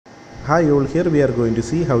Hi all, here we are going to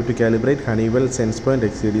see how to calibrate Honeywell Sensepoint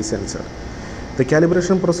XCD sensor. The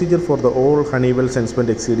calibration procedure for the all Honeywell Sensepoint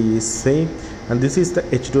XCD is same, and this is the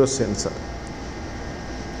H2S sensor.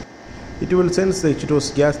 It will sense the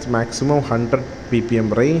H2S gas maximum 100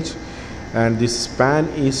 ppm range, and this span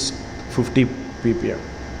is 50 ppm.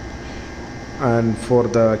 And for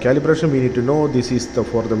the calibration we need to know this is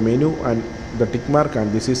for the menu and the tick mark,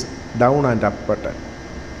 and this is down and up button.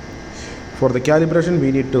 For the calibration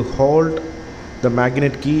we need to hold the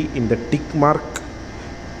magnet key in the tick mark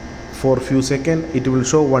for few seconds. It will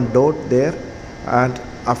show one dot there, and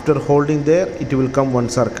after holding there it will come one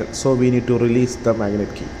circle. So we need to release the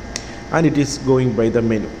magnet key, and it is going by the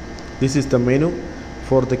menu. This is the menu.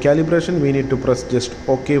 For the calibration we need to press just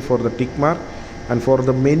OK for the tick mark, and for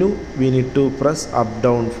the menu we need to press up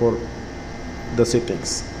down for the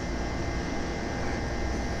settings.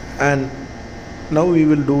 And now we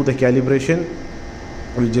will do the calibration.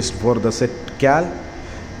 We'll just for the set cal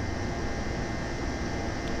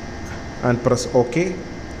and press OK.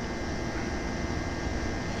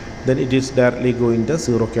 Then it is directly going the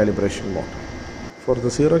zero calibration mode. For the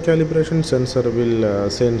zero calibration, sensor will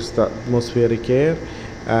sense the atmospheric air,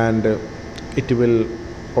 and it will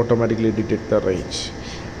automatically detect the range.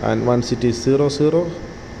 And once it is 00,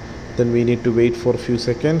 then we need to wait for a few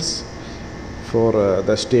seconds for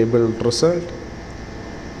the stable result,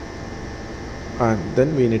 and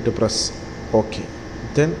then we need to press OK.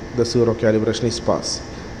 Then the zero calibration is passed.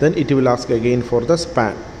 Then it will ask again for the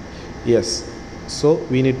span. Yes, so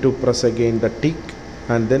we need to press again the tick,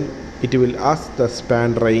 and then it will ask the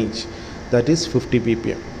span range, that is 50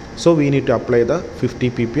 ppm. So we need to apply the 50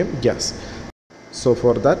 ppm gas. So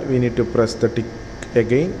for that we need to press the tick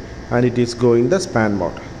again, and it is going the span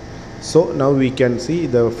mode. So now we can see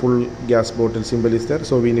the full gas bottle symbol is there.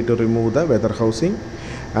 So we need to remove the weather housing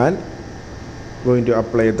and going to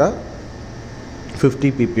apply the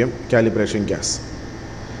 50 ppm calibration gas.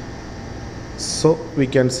 So we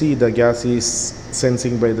can see the gas is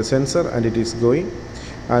sensing by the sensor, and it is going,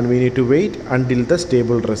 and we need to wait until the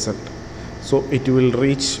stable result. So it will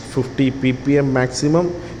reach 50 ppm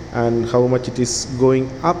maximum, and how much it is going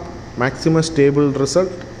up, maximum stable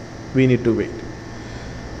result, we need to wait.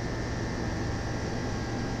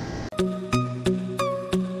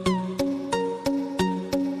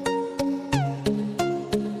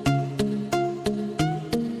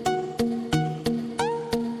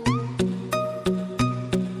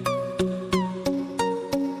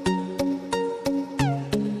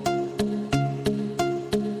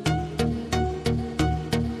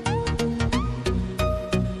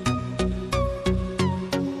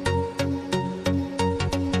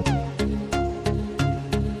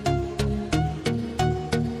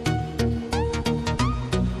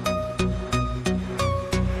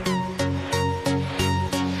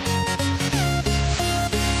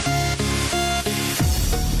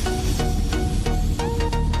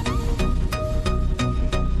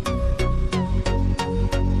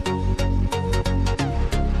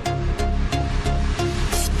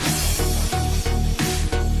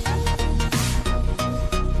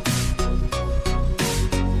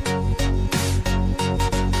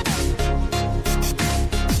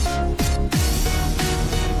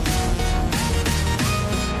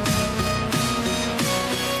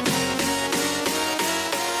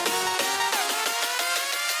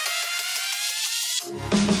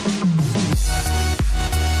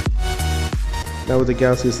 Now the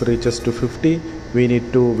gas is reaches to 50. We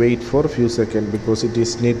need to wait for a few seconds because it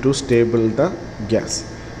is need to stable the gas.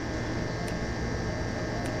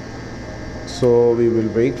 So we will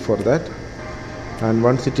wait for that, and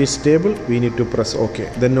once it is stable we need to press OK.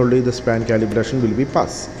 Then only the span calibration will be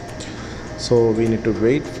passed. So we need to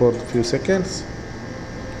wait for a few seconds.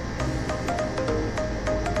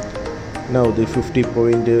 Now the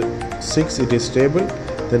 50.6 it is stable.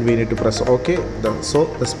 Then we need to press OK. So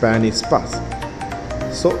the span is passed.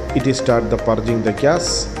 So it is start the purging the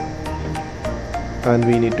gas, and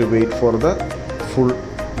we need to wait for the full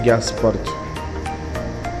gas purge.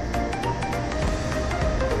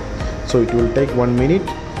 So it will take 1 minute,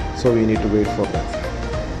 so we need to wait for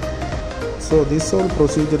that. So this whole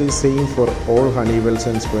procedure is same for all Honeywell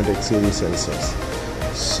Sensepoint XCD sensors.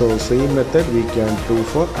 So same method we can do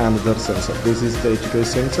for another sensor. This is the H2S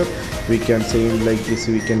sensor. We can same like this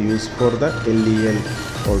we can use for the LEL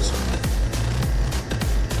also.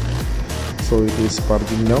 So it is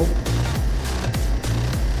purging now.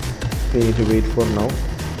 We need to wait for now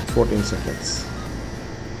 14 seconds.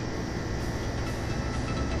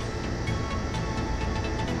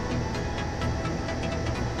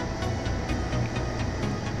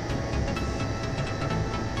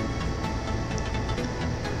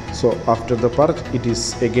 So after the purge, it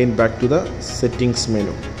is again back to the settings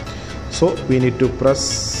menu. So we need to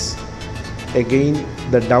press again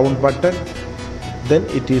the down button, then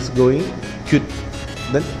it is going quit,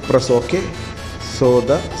 then press OK. So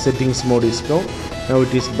the settings mode is gone. Now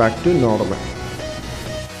it is back to normal.